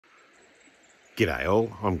G'day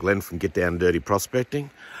all, I'm Glenn from Get Down and Dirty Prospecting.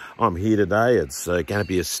 I'm here today. It's going to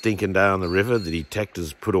be a stinking day on the river. The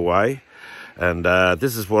detector's put away. And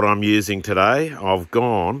this is what I'm using today. I've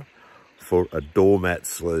gone for a doormat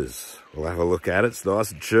sluice. We'll have a look at it. It's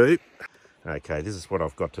nice and cheap. Okay, this is what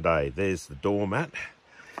I've got today. There's the doormat.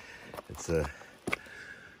 It's a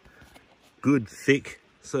good, thick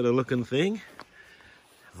sort of looking thing.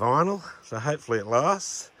 Vinyl, so hopefully it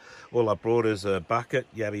lasts. All I brought is a bucket,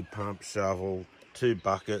 yabby pump, shovel, 2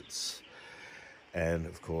 buckets, and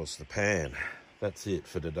of course the pan. That's it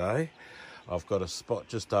for today. I've got a spot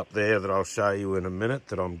just up there that I'll show you in a minute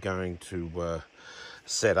that I'm going to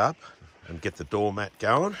set up and get the doormat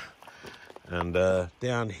going. And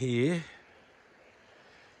down here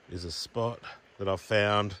is a spot that I've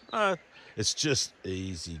found. It's just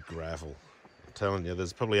easy gravel. I'm telling you,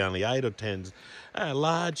 there's probably only 8 or 10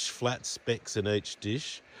 large flat specks in each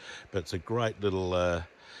dish, but it's a great little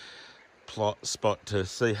spot to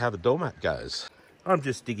see how the doormat goes. I'm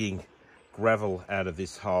just digging gravel out of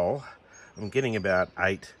this hole. I'm getting about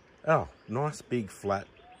 8 nice big flat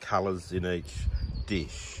colours in each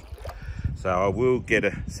dish. So I will get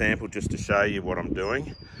a sample just to show you what I'm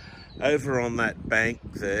doing. Over on that bank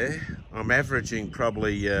there, I'm averaging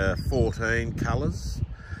probably 14 colours,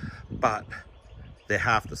 but they're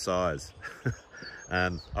half the size.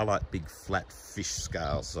 And I like big flat fish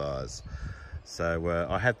scale size. So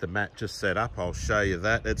I had the mat just set up. I'll show you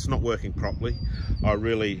that. It's not working properly. I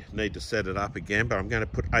really need to set it up again, but I'm going to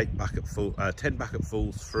put 10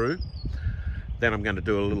 bucketfuls through. Then I'm going to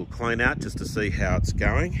do a little clean out just to see how it's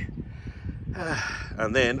going.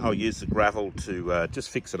 And then I'll use the gravel to just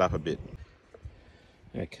fix it up a bit.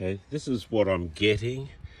 Okay, this is what I'm getting.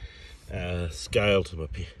 Scale to my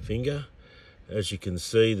finger. As you can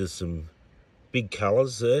see, there's some big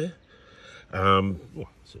colours there. And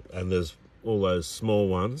there's all those small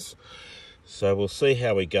ones. So we'll see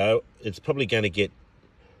how we go. It's probably going to get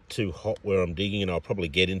too hot where I'm digging, and I'll probably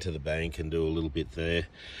get into the bank and do a little bit there.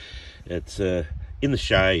 It's in the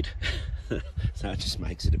shade, so it just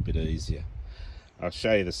makes it a bit easier. I'll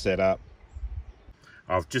show you the setup.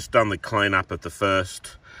 I've just done the clean up at the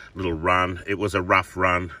first little run. It was a rough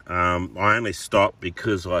run. I only stopped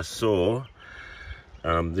because I saw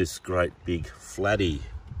this great big flatty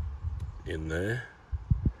in there.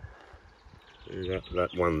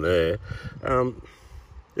 That one there.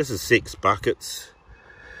 This is 6 buckets.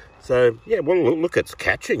 So yeah, well, look, it's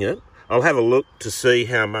catching it. I'll have a look to see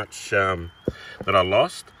how much that I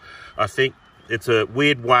lost. I think it's a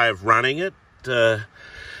weird way of running it.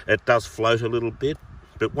 It does float a little bit,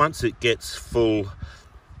 but once it gets full,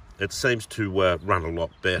 it seems to run a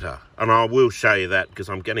lot better. And I will show you that because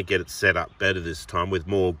I'm going to get it set up better this time with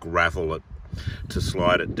more gravel to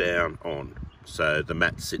slide it down on. So the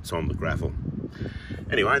mat sits on the gravel.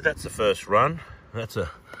 Anyway, that's the first run. I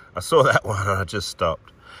saw that one and I just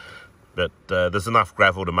stopped. But there's enough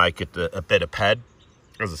gravel to make it a better pad.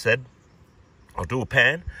 As I said, I'll do a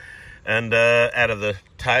pan and out of the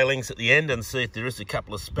tailings at the end and see if there is a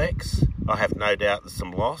couple of specks. I have no doubt there's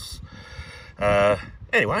some loss.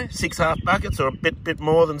 Anyway, 6 half buckets, or a bit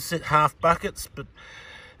more than half buckets, but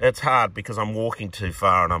it's hard because I'm walking too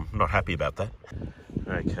far and I'm not happy about that.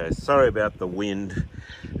 Okay, sorry about the wind.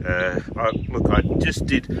 Look, I just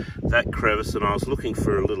did that crevice and I was looking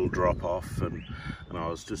for a little drop off, and I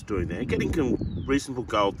was just doing that. Getting some reasonable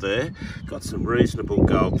gold there, got some reasonable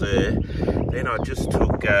gold there. Then I just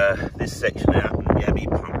took this section out and yabby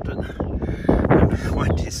pumped it. And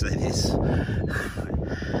wait till you see this.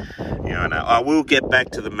 Yeah, I know. I will get back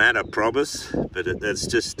to the mat, I promise, but it's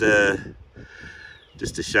just to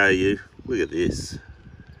show you. Look at this.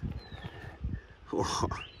 Oh,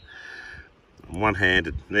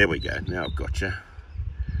 one-handed. There we go. Now I've got you.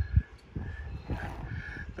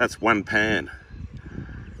 That's one pan.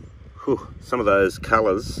 Whew, some of those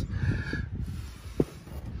colours.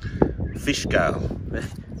 Fish scale. They're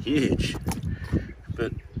huge.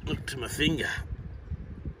 But look to my finger.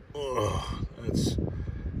 Oh, that's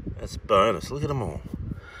bonus. Look at them all.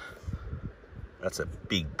 That's a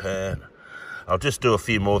big pan. I'll just do a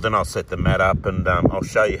few more, then I'll set the mat up and I'll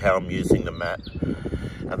show you how I'm using the mat.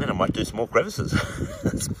 And then I might do some more crevices.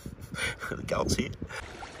 The gold's here.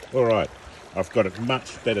 All right, I've got it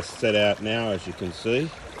much better set out now, as you can see.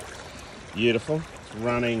 Beautiful. It's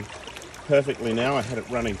running perfectly now. I had it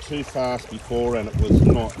running too fast before and it was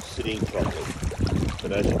not sitting properly.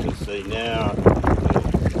 But as you can see now,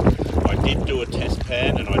 I did do a test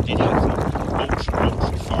pan and I did have some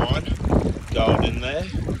ultra fine gold in there.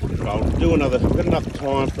 I'll do another, I've got enough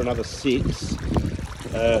time for another 6.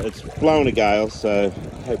 It's blowing a gale, so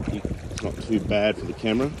I hope it's not too bad for the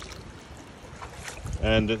camera.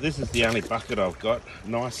 And this is the only bucket I've got.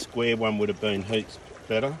 Nice square one would have been heaps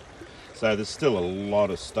better. So there's still a lot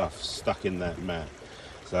of stuff stuck in that mat.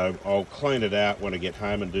 So I'll clean it out when I get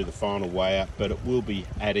home and do the final weigh up, but it will be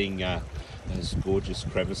adding those gorgeous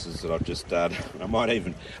crevices that I've just done. I might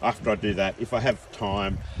even, after I do that, if I have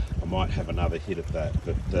time, I might have another hit at that,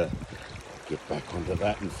 but get back onto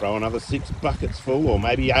that and throw another 6 buckets full, or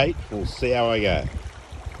maybe 8. We'll see how I go.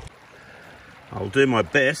 I'll do my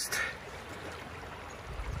best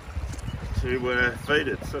to feed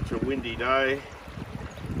it. Such a windy day.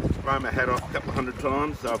 Blow my hat off a couple of 100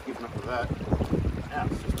 times, so I've given up with that. Now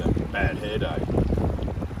it's just a bad hair day.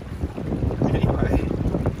 Anyway,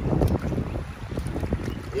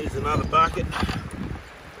 here's another bucket.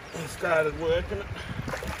 I started working it.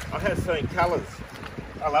 I have seen colours.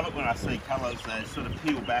 I love it when I see colours, they sort of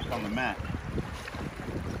peel back on the mat.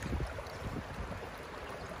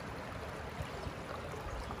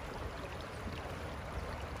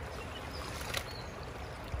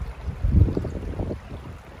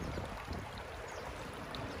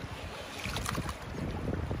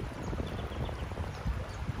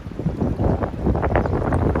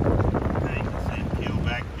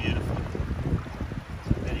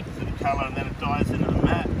 Colour, and then it dies into the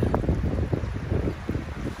mat.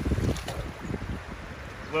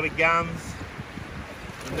 A lot of gums.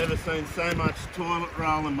 I've never seen so much toilet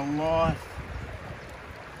roll in my life.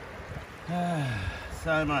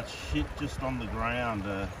 So much shit just on the ground.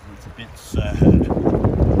 It's a bit sad. I don't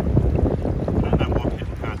know why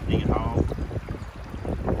people can't dig a hole.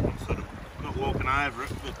 I'm sort of not walking over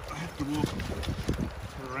it, but I have to walk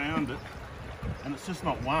around it. And it's just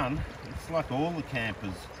not one. It's like all the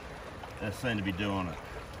campers seem to be doing it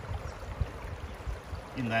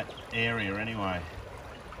in that area anyway.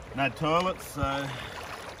 No toilets, so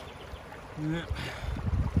yeah.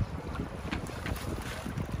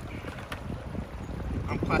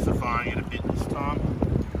 I'm classifying it a bit this time.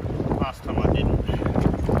 Last time I didn't. A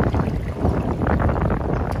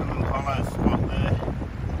little hollow spot there.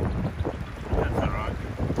 That's alright.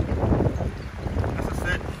 As I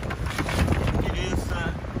said, it is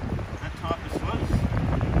that type of sluice.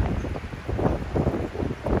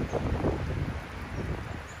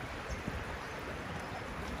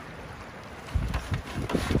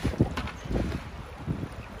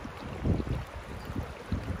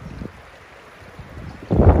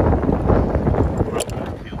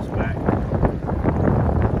 Peels back.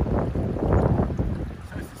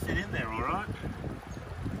 Supposed to sit in there alright.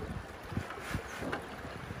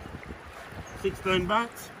 16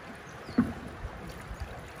 bucks.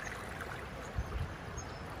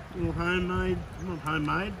 Little homemade, not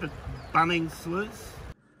homemade, but Bunnings sluice.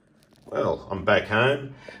 Well, I'm back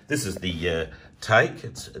home. This is the take.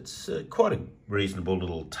 It's quite a reasonable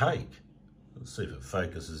little take. Let's see if it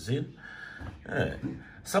focuses in.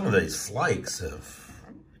 Some of these flakes are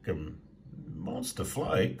fucking monster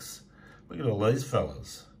flakes. Look at all these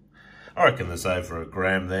fellas. I reckon there's over 1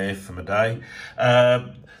 gram there for my day.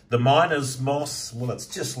 The miner's moss, well, it's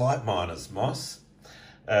just like miner's moss.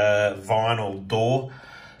 Vinyl door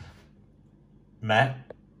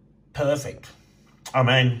mat, perfect. I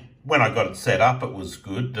mean, when I got it set up, it was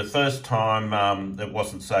good. The first time it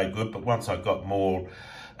wasn't so good, but once I got more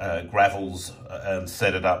gravels and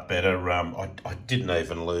set it up better, I didn't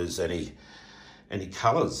even lose any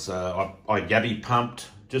colours. I yabby pumped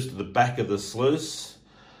just to the back of the sluice,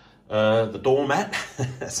 the doormat,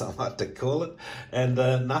 as I like to call it, and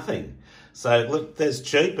nothing. So look, there's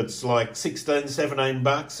cheap. It's like 16, 17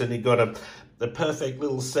 bucks, and you got the perfect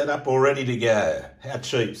little setup all ready to go. How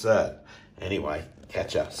cheap's that? Anyway,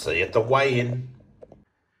 catch up. See you at the weigh-in.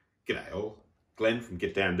 G'day all. Glenn from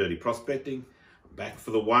Get Down Dirty Prospecting. I'm back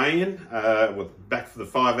for the weigh-in. Back for the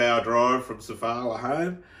 5-hour drive from Safala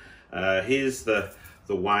home. Here's the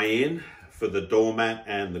weigh-in for the doormat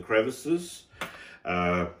and the crevices.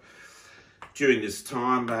 During this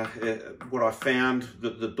time, what I found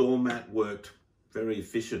that the doormat worked very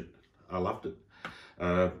efficient. I loved it.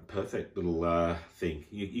 Perfect little thing.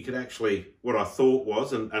 You could actually, what I thought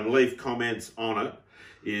was, and leave comments on it,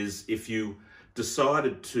 is if you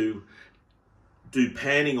decided to do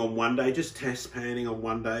panning on one day, just test panning on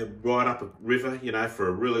one day, right up a river, you know, for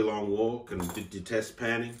a really long walk, and did your test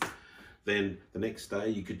panning, then the next day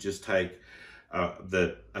you could just take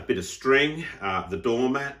a bit of string, the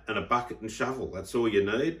doormat, and a bucket and shovel. That's all you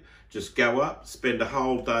need. Just go up, spend a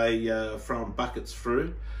whole day throwing buckets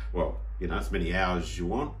through. Well, you know, as many hours as you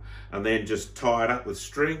want, and then just tie it up with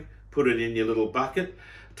string, put it in your little bucket.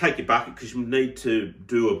 Take your bucket because you need to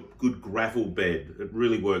do a good gravel bed. It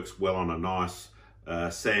really works well on a nice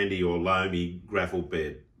sandy or loamy gravel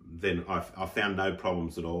bed. then I found no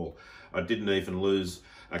problems at all. I didn't even lose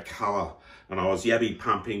a colour, and I was yabby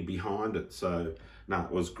pumping behind it, so no,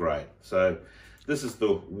 it was great. So this is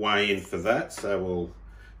the way in for that, so we'll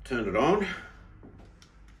turn it on.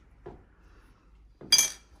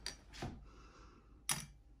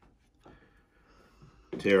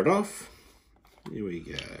 Tear it off. Here we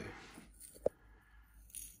go.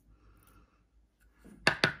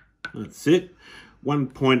 That's it.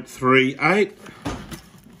 1.38.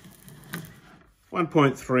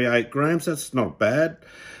 1.38 grams. That's not bad.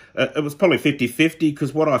 It was probably 50-50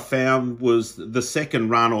 because what I found was the second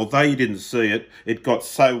run, although you didn't see it, it got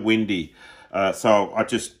so windy. So I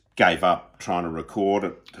just gave up trying to record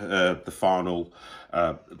it, the final,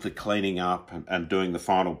 the cleaning up and doing the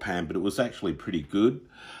final pan, but it was actually pretty good.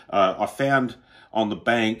 I found on the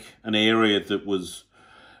bank an area that was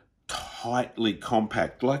tightly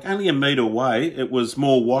compact, like only a metre away. It was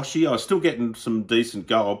more washy. I was still getting some decent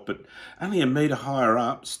gold, but only a metre higher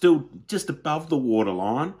up, still just above the water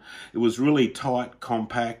line. It was really tight,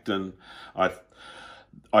 compact, and I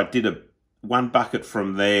did one bucket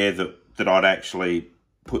from there that I'd actually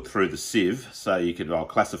put through the sieve, so I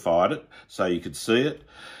classified it so you could see it.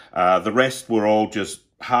 The rest were all just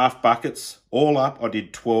half buckets. All up, I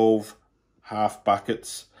did 12 half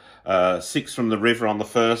buckets. 6 from the river on the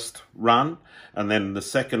first run, and then the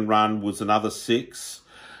second run was another 6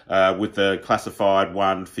 with the classified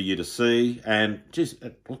one for you to see, and just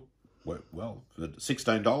it worked well for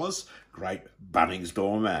 $16. Great Bunnings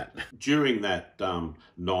doormat. During that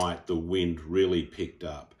night, the wind really picked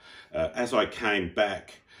up. As I came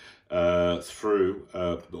back through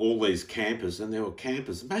all these campers, and there were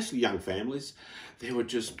campers, mostly young families, there were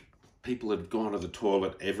just people had gone to the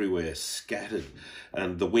toilet everywhere, scattered,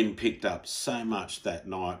 and the wind picked up so much that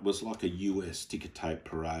night. It was like a US ticker tape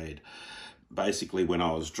parade. Basically, when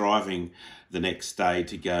I was driving the next day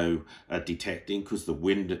to go detecting, because the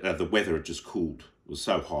weather had just cooled. It was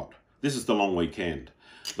so hot. This is the long weekend.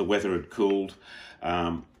 The weather had cooled.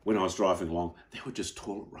 When I was driving along, there were just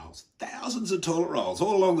toilet rolls, thousands of toilet rolls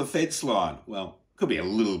all along the fence line. Well, could be a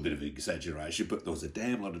little bit of exaggeration, but there was a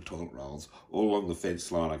damn lot of toilet rolls all along the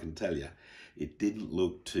fence line, I can tell you. It didn't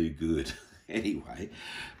look too good. Anyway,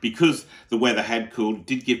 because the weather had cooled, it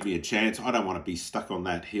did give me a chance. I don't want to be stuck on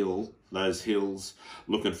that hill, those hills,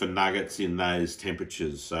 looking for nuggets in those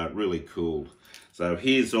temperatures. So it really cooled. So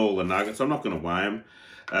here's all the nuggets. I'm not going to weigh them.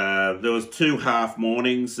 There was 2 half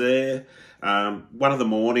mornings there. One of the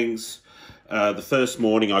mornings, the first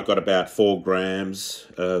morning I got about 4 grams,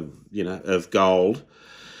 of gold.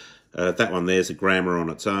 That one there's a grammer on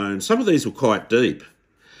its own. Some of these were quite deep,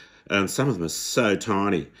 and some of them are so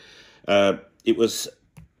tiny. It was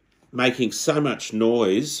making so much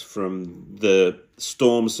noise from the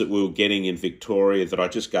storms that we were getting in Victoria that I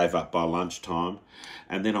just gave up by lunchtime.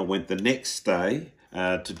 And then I went the next day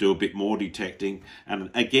to do a bit more detecting, and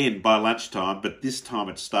again by lunchtime, but this time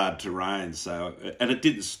it started to rain, and it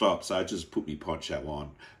didn't stop, so I just put my poncho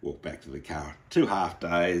on, walked back to the car. 2 half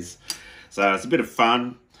days, so it's a bit of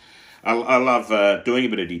fun. I love doing a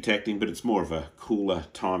bit of detecting, but it's more of a cooler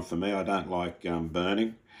time for me. I don't like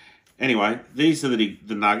burning. Anyway, these are the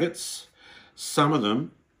nuggets. Some of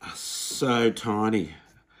them are so tiny.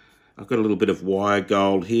 I've got a little bit of wire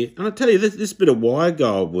gold here, and I tell you, this bit of wire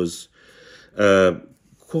gold was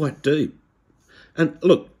quite deep. And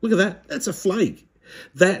look at that. That's a flake.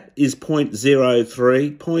 That is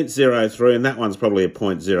 0.03, and that one's probably a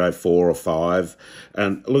 0.04 or 5.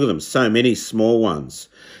 And look at them, so many small ones.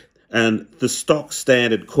 And the stock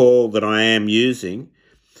standard coil that I am using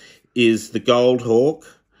is the Gold Hawk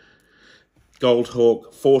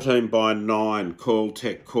 14x9 Coil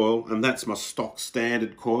Tech coil, and that's my stock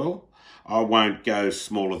standard coil. I won't go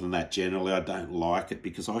smaller than that generally. I don't like it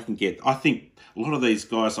because I think a lot of these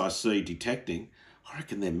guys I see detecting, I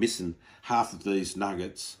reckon they're missing half of these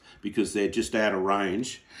nuggets because they're just out of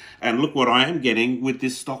range. And look what I am getting with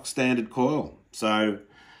this stock standard coil. So,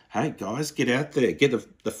 hey guys, get out there. Get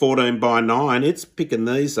the 14x9. It's picking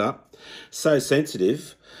these up. So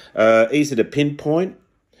sensitive. Easy to pinpoint.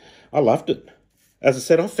 I loved it. As I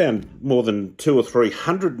said, I found more than 200 or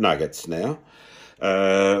 300 nuggets now.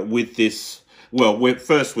 With this, well,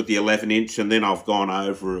 first with the 11-inch, and then I've gone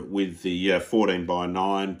over it with the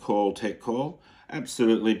 14x9 Coil Tech coil.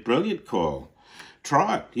 Absolutely brilliant coil.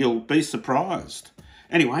 Try it. You'll be surprised.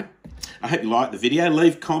 Anyway, I hope you liked the video.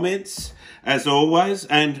 Leave comments, as always,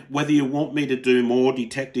 and whether you want me to do more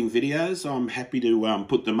detecting videos, I'm happy to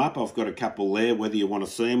put them up. I've got a couple there, whether you want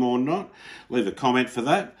to see them or not. Leave a comment for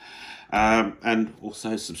that. And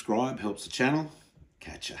also subscribe, helps the channel.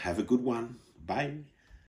 Catch you. Have a good one. Bye.